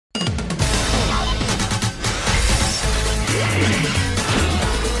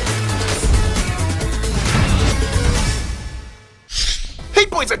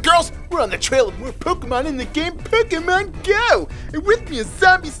boys and girls, we're on the trail of more Pokemon in the game Pokemon Go! And with me is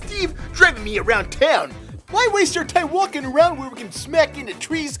Zombie Steve driving me around town. Why waste our time walking around where we can smack into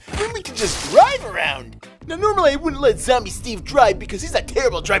trees when we can just drive around? Now normally I wouldn't let Zombie Steve drive because he's a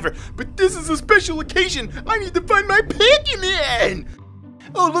terrible driver, but this is a special occasion. I need to find my Pokemon!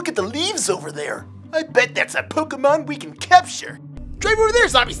 Oh, look at the leaves over there. I bet that's a Pokemon we can capture. Drive over there,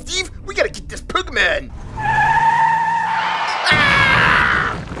 Zombie Steve. We gotta get this Pokemon.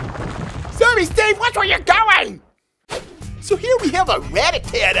 Zombie Steve, watch where you're going! So here we have a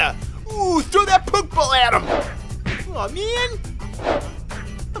Rattata. Ooh, throw that Pokeball at him. Aw, man.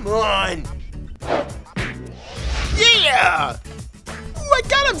 Come on. Yeah! Ooh, I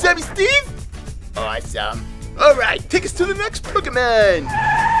got him, Zombie Steve. Awesome. All right, take us to the next Pokemon.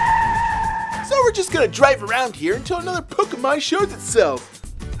 So we're just gonna drive around here until another Pokemon shows itself.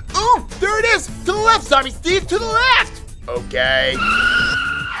 Ooh, there it is! To the left, Zombie Steve, to the left! Okay.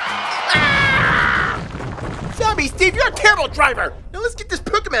 Zombie Steve, you're a terrible driver! Now let's get this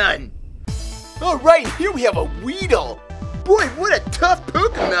Pokemon! Alright, here we have a Weedle. Boy, what a tough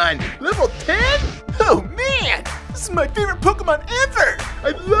Pokemon! Level 10? Oh man! This is my favorite Pokemon ever!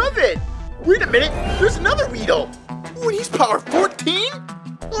 I love it! Wait a minute, there's another Weedle! Ooh, and he's power 14?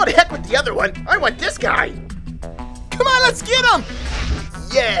 Oh, the heck with the other one! I want this guy! Come on, let's get him!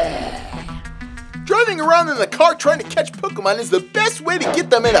 Yeah! Driving around in the car trying to catch Pokemon is the best way to get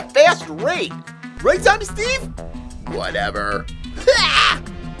them at a fast rate! Right, Zombie Steve? Whatever.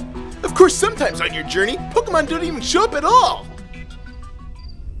 Of course, sometimes on your journey, Pokemon don't even show up at all!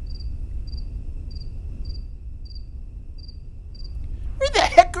 Where the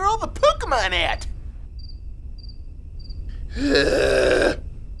heck are all the Pokemon at? We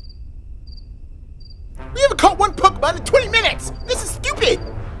haven't caught one Pokemon in 20 minutes! This is stupid!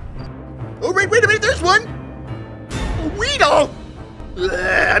 Oh, wait a minute, there's one! A Weedle!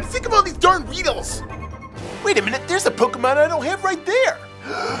 I'm sick of all these darn Weedles! Wait a minute, there's a Pokemon I don't have right there!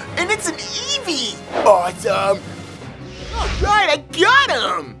 And it's an Eevee! Awesome! Alright, I got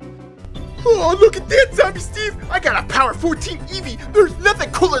him! Oh, look at that, Zombie Steve! I got a Power 14 Eevee! There's nothing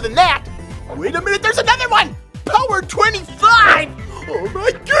cooler than that! Wait a minute, there's another one! Power 25! Oh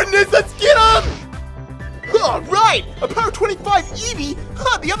my goodness, let's get him! Alright, a Power 25 Eevee!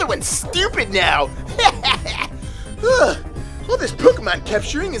 Huh, the other one's stupid now! All this Pokemon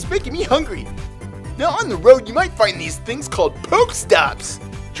capturing is making me hungry. Now on the road you might find these things called Pokestops.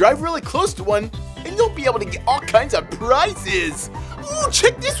 Drive really close to one and you'll be able to get all kinds of prizes. Ooh,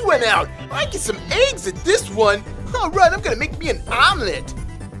 check this one out. I get some eggs at this one. Alright, I'm gonna make me an omelet.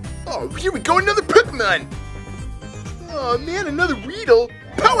 Oh, here we go, another Pokemon. Oh man, another Weedle.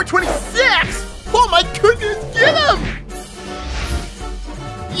 Power 26! Oh my goodness, get him!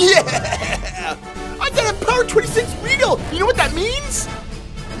 Yeah! I got a Power 26 Weedle! You know what that means?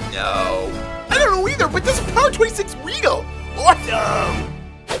 No. I don't know either, but this is Power 26 Weedle! Awesome!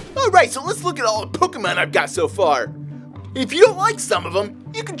 Alright, so let's look at all the Pokemon I've got so far. If you don't like some of them,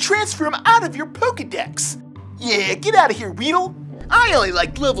 you can transfer them out of your Pokedex. Yeah, get out of here, Weedle! I only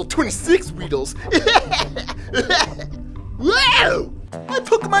like level 26 Weedles. Wow! My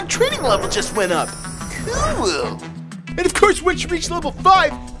Pokemon training level just went up. Cool! And of course, once you reach level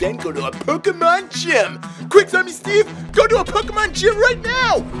 5, then go to a Pokemon gym. Quick, Zombie Steve, go to a Pokemon gym right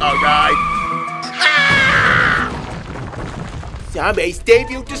now! Alright. Ah! Zombie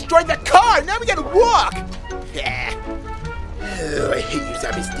Steve, you destroyed the car! Now we gotta walk! Oh, I hate you,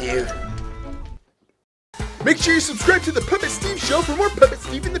 Zombie Steve. Make sure you subscribe to the Puppet Steve Show for more Puppet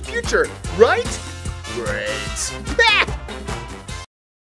Steve in the future, right? Great.